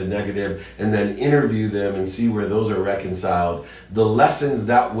 positive and negative, and then interview them and see where those are reconciled. The lessons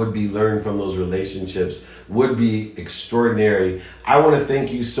that would be learned from those relationships would be extraordinary. I want to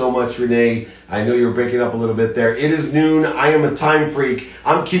thank you so much, Renee. I know you were breaking up a little bit there. It is noon. I am a time freak.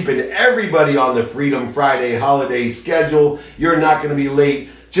 I'm keeping everybody on the Freedom Friday holiday schedule. You're not going to be late.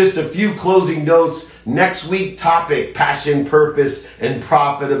 Just a few closing notes. Next week topic: passion, purpose, and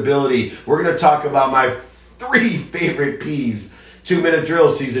profitability. We're going to talk about my 3 favorite P's. 2-Minute Drill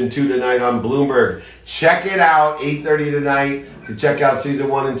Season 2 tonight on Bloomberg. Check it out, 8:30 tonight. You can check out Season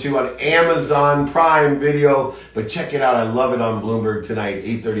 1 and 2 on Amazon Prime Video. But check it out. I love it on Bloomberg tonight,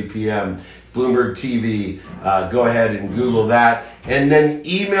 8:30 p.m. Bloomberg TV. Go ahead and Google that. And then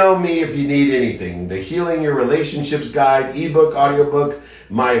email me if you need anything. The Healing Your Relationships Guide, ebook, audiobook,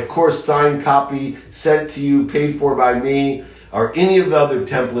 my, of course, signed copy sent to you, paid for by me, or any of the other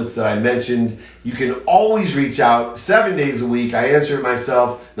templates that I mentioned. You can always reach out 7 days a week. I answer it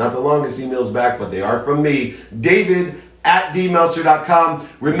myself. Not the longest emails back, but they are from me. David@dmeltzer.com.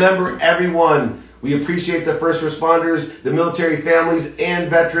 Remember, everyone, we appreciate the first responders, the military families, and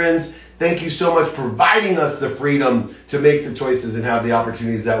veterans. Thank you so much for providing us the freedom to make the choices and have the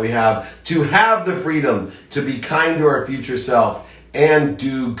opportunities that we have, to have the freedom to be kind to our future self and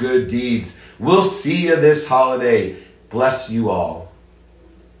do good deeds. We'll see you this holiday. Bless you all.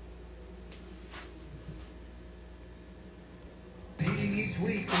 Each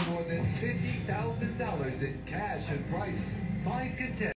week for more than $50,000 in cash and prizes. 5 contestants.